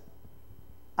this.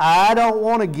 I don't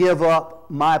want to give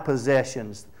up my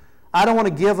possessions. I don't want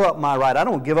to give up my right. I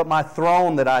don't want to give up my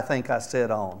throne that I think I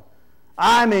sit on.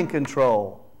 I'm in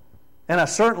control. And I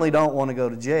certainly don't want to go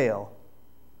to jail.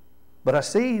 But I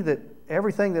see that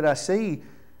everything that I see,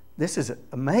 this is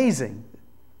amazing.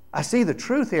 I see the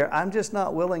truth here. I'm just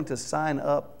not willing to sign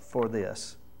up for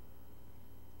this.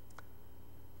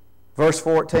 Verse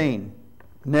 14,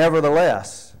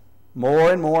 nevertheless,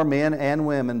 more and more men and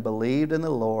women believed in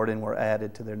the Lord and were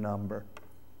added to their number.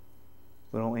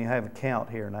 We don't even have a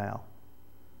count here now.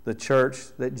 The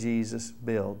church that Jesus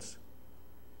builds.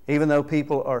 Even though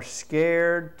people are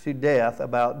scared to death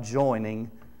about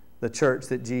joining the church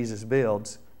that Jesus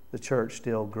builds, the church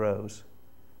still grows.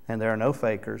 And there are no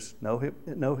fakers,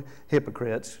 no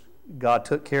hypocrites. God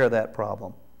took care of that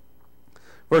problem.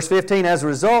 Verse 15, as a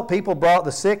result, people brought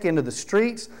the sick into the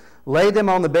streets, laid them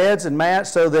on the beds and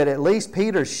mats so that at least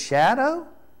Peter's shadow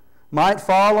might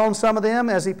fall on some of them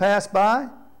as he passed by.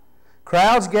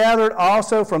 Crowds gathered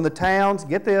also from the towns,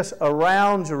 get this,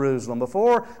 around Jerusalem.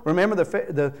 Before, remember,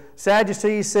 the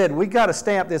Sadducees said, we've got to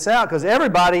stamp this out because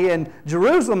everybody in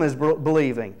Jerusalem is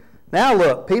believing. Now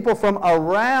look, people from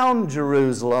around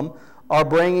Jerusalem are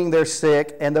bringing their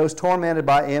sick and those tormented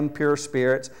by impure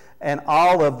spirits, and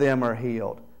all of them are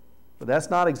healed. But that's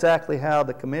not exactly how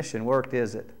the commission worked,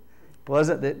 is it? It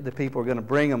wasn't that the people were going to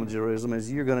bring them to Jerusalem, it's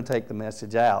you're going to take the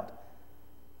message out.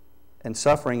 And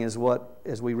suffering is what,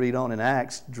 as we read on in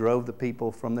Acts, drove the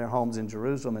people from their homes in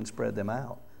Jerusalem and spread them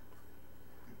out.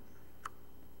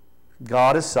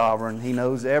 God is sovereign. He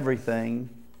knows everything.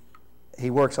 He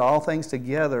works all things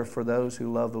together for those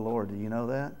who love the Lord. Do you know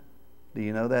that? Do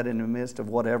you know that in the midst of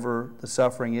whatever the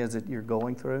suffering is that you're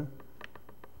going through?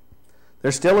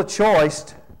 There's still a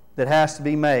choice that has to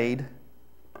be made,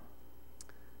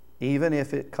 even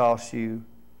if it costs you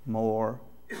more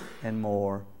and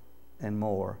more and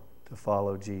more to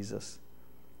follow Jesus.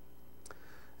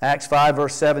 Acts 5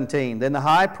 verse 17. Then the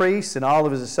high priest and all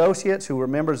of his associates who were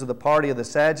members of the party of the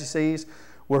Sadducees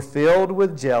were filled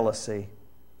with jealousy.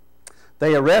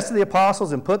 They arrested the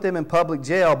apostles and put them in public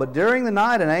jail, but during the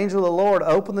night an angel of the Lord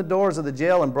opened the doors of the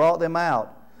jail and brought them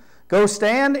out. Go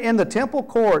stand in the temple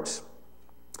courts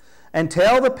and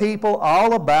tell the people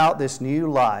all about this new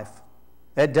life.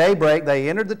 At daybreak they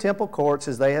entered the temple courts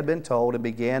as they had been told and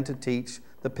began to teach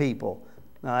the people.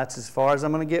 Now that's as far as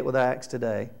I'm going to get with Acts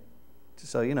today,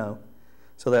 just so you know.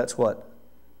 So that's what?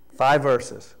 5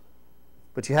 verses.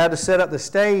 But you had to set up the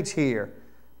stage here.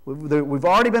 We've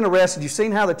already been arrested. You've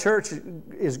seen how the church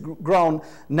is grown.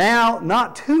 Now,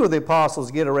 not 2 of the apostles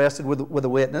get arrested with a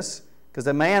witness, because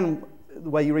the man,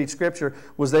 the way you read Scripture,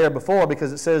 was there before,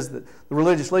 because it says that the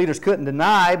religious leaders couldn't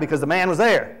deny because the man was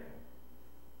there.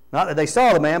 Not that they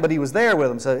saw the man, but he was there with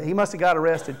them, so he must have got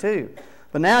arrested too.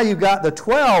 But now you've got the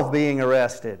 12 being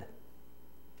arrested.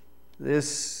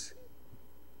 This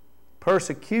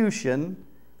persecution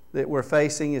that we're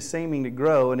facing is seeming to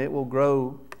grow, and it will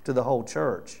grow to the whole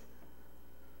church.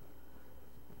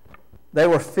 They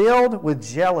were filled with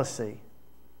jealousy.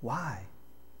 Why?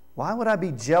 Why would I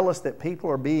be jealous that people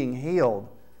are being healed?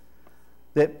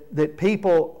 That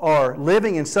people are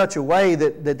living in such a way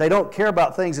that they don't care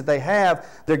about things that they have.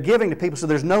 They're giving to people, so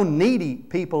there's no needy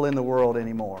people in the world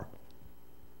anymore.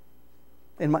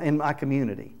 In my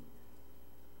community.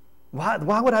 Why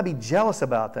would I be jealous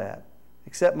about that?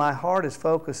 Except my heart is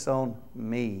focused on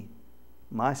me,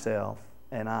 myself,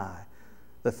 and I.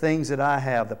 The things that I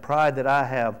have, the pride that I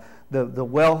have, the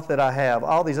wealth that I have,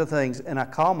 all these other things, and I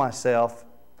call myself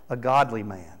a godly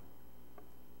man.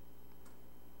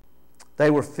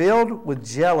 They were filled with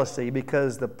jealousy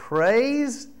because the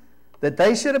praise that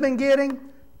they should have been getting,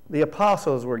 the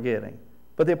apostles were getting.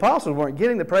 But the apostles weren't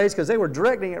getting the praise because they were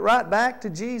directing it right back to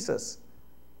Jesus.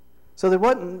 So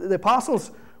the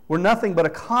apostles were nothing but a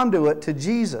conduit to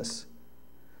Jesus.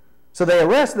 So they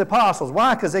arrested the apostles.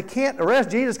 Why? Because they can't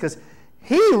arrest Jesus because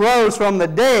He rose from the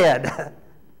dead.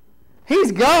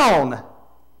 He's gone.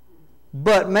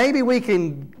 But maybe we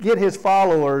can get His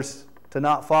followers to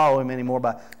not follow him anymore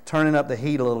by turning up the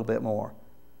heat a little bit more.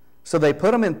 So they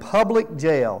put him in public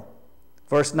jail.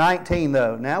 Verse 19,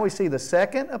 though, now we see the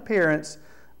second appearance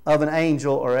of an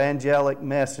angel or angelic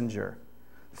messenger.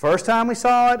 First time we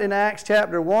saw it in Acts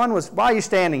chapter 1 was, why are you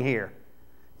standing here?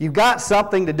 You've got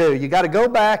something to do. You've got to go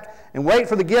back and wait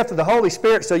for the gift of the Holy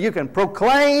Spirit so you can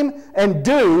proclaim and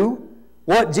do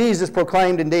what Jesus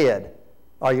proclaimed and did.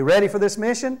 Are you ready for this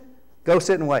mission? Go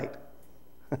sit and wait.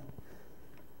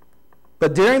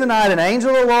 But during the night, an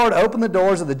angel of the Lord opened the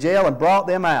doors of the jail and brought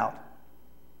them out.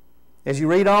 As you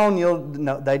read on, you'll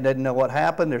know, they didn't know what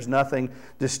happened. There's nothing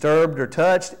disturbed or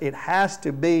touched. It has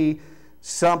to be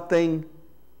something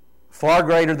far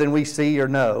greater than we see or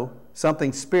know,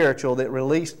 something spiritual that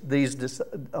released these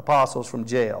apostles from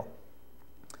jail.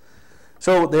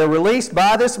 So they're released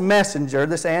by this messenger,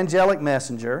 this angelic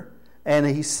messenger, and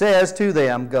he says to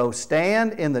them, go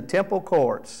stand in the temple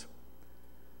courts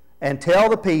and tell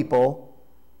the people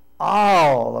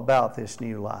all about this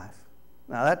new life.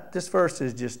 Now this verse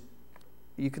is just,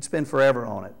 you could spend forever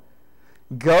on it.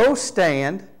 Go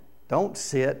stand, don't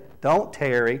sit, don't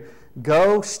tarry.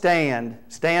 Go stand.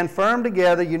 Stand firm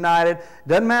together, united.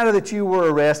 Doesn't matter that you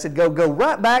were arrested. Go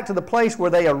right back to the place where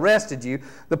they arrested you,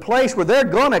 the place where they're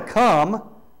going to come,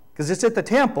 because it's at the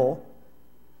temple,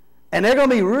 and they're going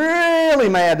to be really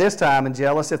mad this time and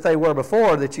jealous if they were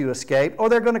before that you escaped, or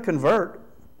they're going to convert,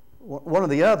 one or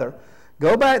the other.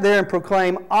 Go back there and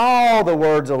proclaim all the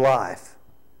words of life.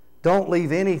 Don't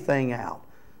leave anything out.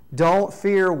 Don't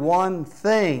fear one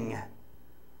thing.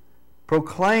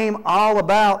 Proclaim all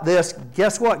about this.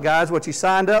 Guess what, guys? What you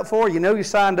signed up for? You know you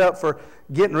signed up for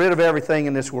getting rid of everything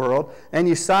in this world, and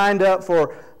you signed up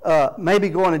for maybe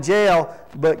going to jail,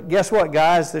 but guess what,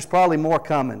 guys? There's probably more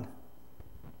coming.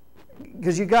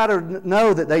 Because you got to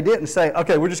know that they didn't say,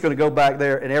 okay, we're just going to go back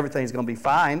there and everything's going to be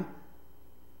fine.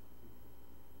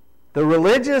 The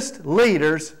religious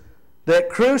leaders that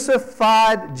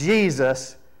crucified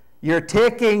Jesus, you're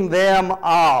ticking them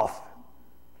off.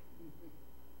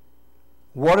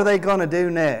 What are they going to do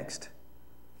next?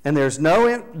 And there's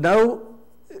no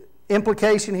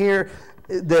implication here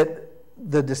that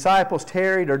the disciples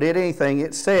tarried or did anything.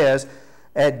 It says,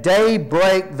 at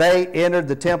daybreak they entered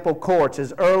the temple courts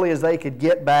as early as they could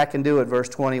get back and do it, verse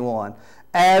 21.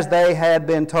 As they had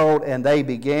been told, and they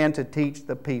began to teach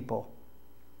the people.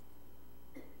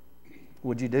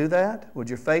 Would you do that? Would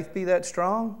your faith be that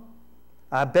strong?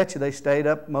 I bet you they stayed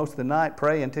up most of the night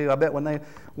praying too. I bet when they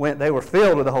went, they were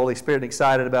filled with the Holy Spirit and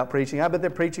excited about preaching. I bet their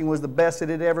preaching was the best it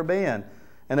had ever been.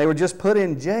 And they were just put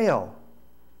in jail.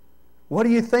 What do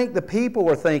you think the people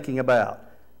were thinking about?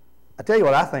 I tell you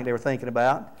what I think they were thinking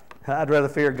about. I'd rather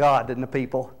fear God than the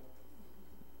people.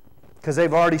 Because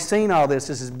they've already seen all this.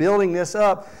 This is building this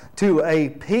up to a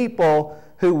people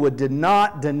who would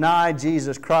not deny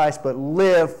Jesus Christ but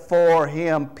live for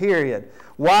Him, period.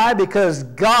 Why? Because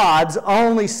God's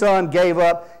only Son gave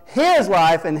up His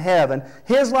life in heaven,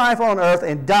 His life on earth,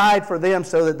 and died for them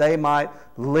so that they might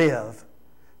live.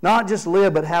 Not just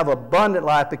live, but have abundant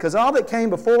life, because all that came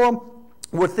before them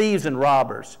were thieves and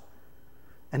robbers.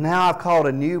 And now I've called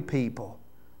a new people,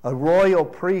 a royal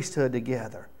priesthood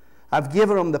together. I've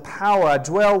given them the power. I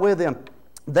dwell with them.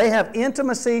 They have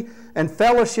intimacy and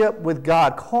fellowship with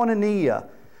God, koinonia,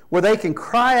 where they can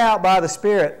cry out by the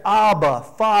Spirit, Abba,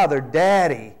 Father,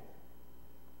 Daddy,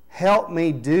 help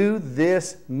me do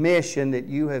this mission that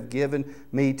you have given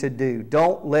me to do.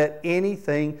 Don't let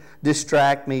anything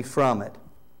distract me from it.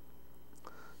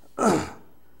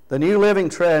 The New Living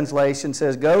Translation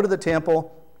says, go to the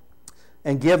temple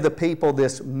and give the people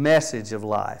this message of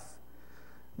life.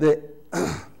 The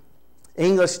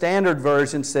English Standard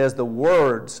Version says the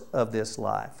words of this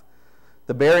life.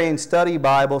 The Berean Study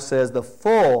Bible says the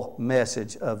full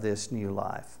message of this new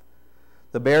life.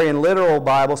 The Berean Literal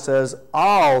Bible says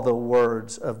all the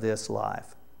words of this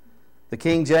life. The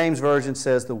King James Version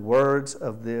says the words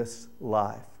of this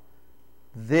life.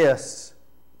 This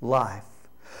life.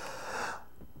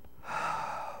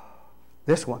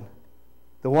 This one.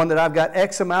 The one that I've got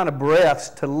X amount of breaths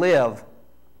to live.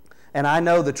 And I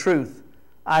know the truth.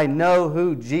 I know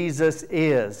who Jesus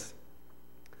is.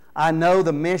 I know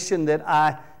the mission that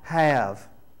I have.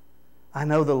 I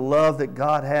know the love that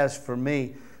God has for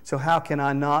me. So how can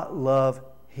I not love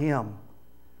Him?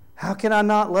 How can I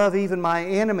not love even my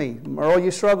enemy? Earl,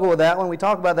 you struggle with that when we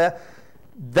talk about that.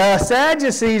 The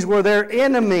Sadducees were their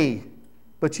enemy.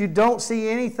 But you don't see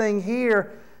anything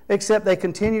here except they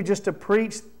continue just to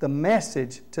preach the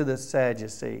message to the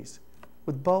Sadducees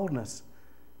with boldness,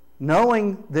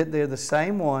 knowing that they're the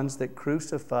same ones that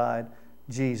crucified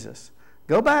Jesus.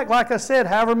 Go back, like I said,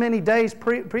 however many days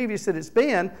previous that it's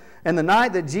been, and the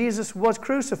night that Jesus was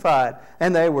crucified,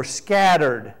 and they were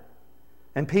scattered.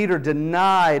 And Peter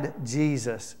denied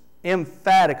Jesus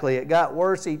emphatically. It got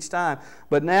worse each time.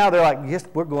 But now they're like, yes,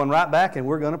 we're going right back and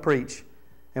we're going to preach.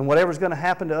 And whatever's going to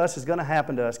happen to us is going to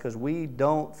happen to us because we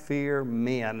don't fear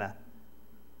men.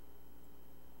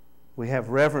 We have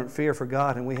reverent fear for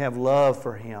God and we have love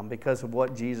for Him because of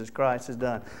what Jesus Christ has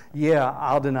done. Yeah,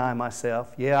 I'll deny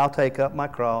myself. Yeah, I'll take up my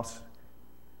cross.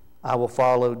 I will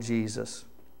follow Jesus.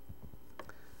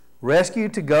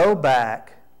 Rescued to go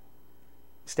back,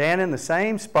 stand in the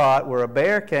same spot where a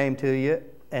bear came to you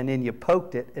and then you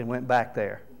poked it and went back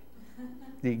there.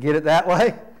 Do you get it that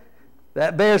way?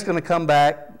 That bear's going to come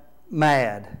back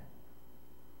mad.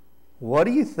 What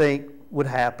do you think would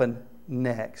happen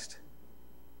next?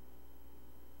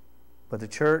 But the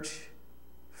church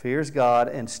fears God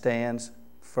and stands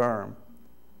firm.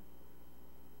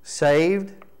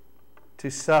 Saved to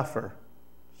suffer.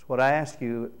 That's what I asked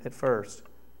you at first.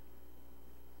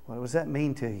 What does that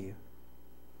mean to you?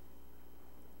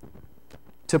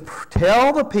 To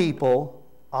tell the people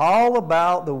all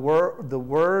about the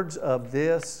words of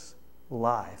this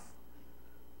life.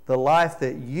 The life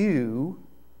that you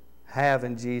have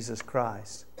in Jesus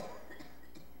Christ.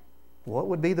 What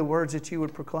would be the words that you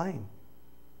would proclaim?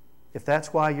 If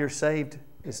that's why you're saved,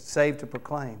 is saved to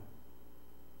proclaim.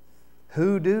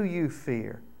 Who do you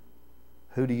fear?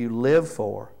 Who do you live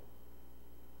for?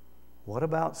 What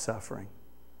about suffering?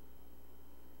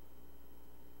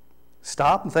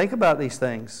 Stop and think about these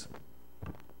things.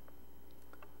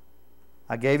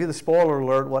 I gave you the spoiler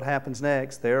alert. What happens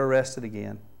next? They're arrested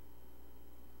again.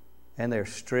 And they're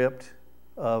stripped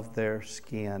of their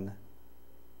skin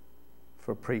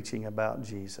for preaching about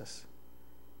Jesus.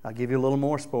 I'll give you a little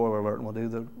more spoiler alert,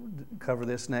 and we'll cover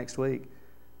this next week.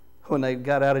 When they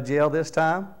got out of jail this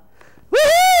time,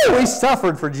 woo-hoo! We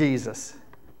suffered for Jesus.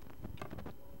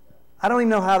 I don't even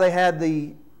know how they had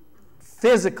the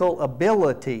physical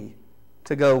ability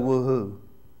to go woohoo.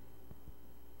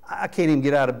 I can't even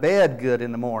get out of bed good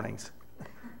in the mornings.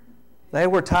 They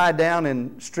were tied down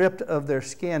and stripped of their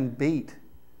skin, beat.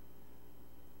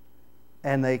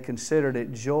 And they considered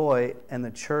it joy, and the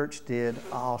church did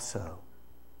also.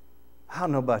 I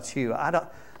don't know about you. I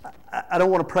don't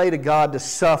want to pray to God to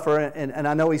suffer, and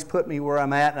I know He's put me where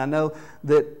I'm at, and I know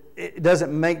that it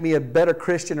doesn't make me a better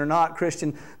Christian or not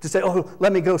Christian to say, oh,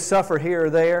 let me go suffer here or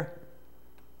there.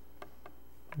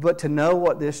 But to know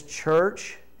what this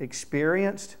church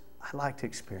experienced, I'd like to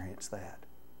experience that.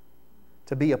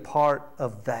 To be a part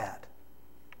of that.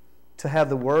 To have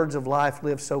the words of life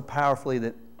live so powerfully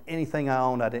that anything I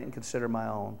owned I didn't consider my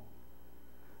own.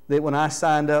 That when I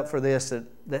signed up for this,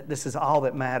 that this is all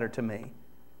that mattered to me.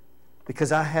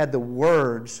 Because I had the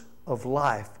words of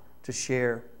life to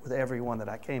share with everyone that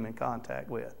I came in contact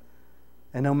with.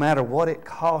 And no matter what it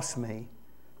cost me,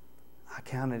 I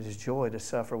count it as joy to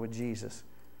suffer with Jesus.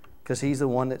 Because He's the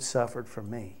one that suffered for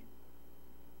me.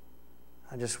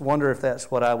 I just wonder if that's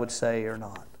what I would say or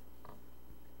not.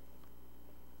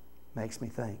 Makes me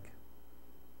think.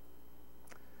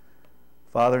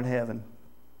 Father in heaven,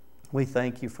 we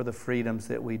thank You for the freedoms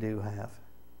that we do have.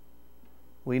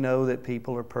 We know that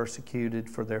people are persecuted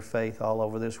for their faith all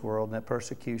over this world, and that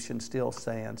persecution still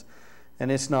stands. And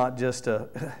it's not just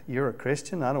you're a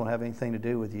Christian, I don't have anything to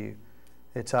do with you.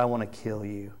 It's, I want to kill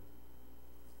you.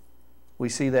 We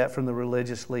see that from the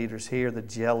religious leaders here, the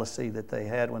jealousy that they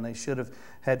had when they should have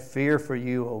had fear for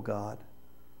You, oh God.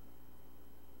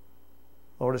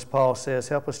 Lord, as Paul says,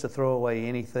 help us to throw away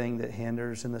anything that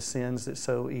hinders and the sins that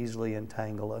so easily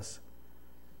entangle us.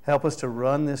 Help us to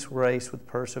run this race with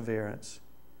perseverance.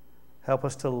 Help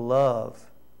us to love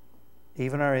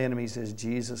even our enemies as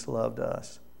Jesus loved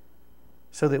us,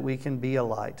 so that we can be a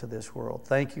light to this world.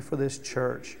 Thank You for this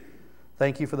church.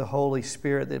 Thank You for the Holy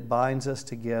Spirit that binds us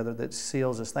together, that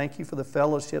seals us. Thank You for the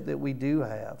fellowship that we do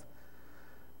have.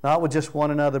 Not with just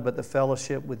one another, but the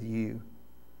fellowship with You.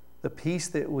 The peace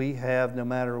that we have no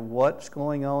matter what's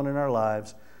going on in our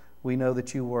lives, we know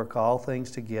that You work all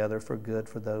things together for good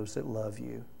for those that love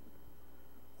You.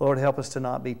 Lord, help us to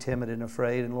not be timid and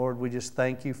afraid. And Lord, we just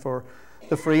thank You for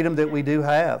the freedom that we do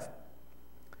have.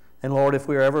 And Lord, if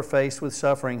we are ever faced with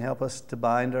suffering, help us to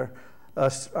bind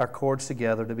our cords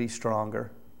together to be stronger,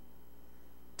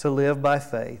 to live by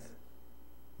faith.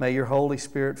 May Your Holy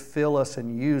Spirit fill us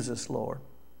and use us, Lord.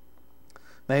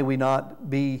 May we not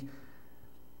be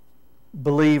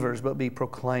believers, but be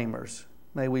proclaimers.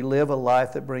 May we live a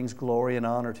life that brings glory and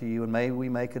honor to You, and may we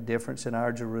make a difference in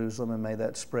our Jerusalem, and may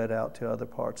that spread out to other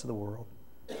parts of the world.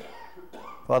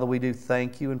 Father, we do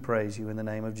thank You and praise You in the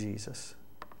name of Jesus.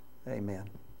 Amen.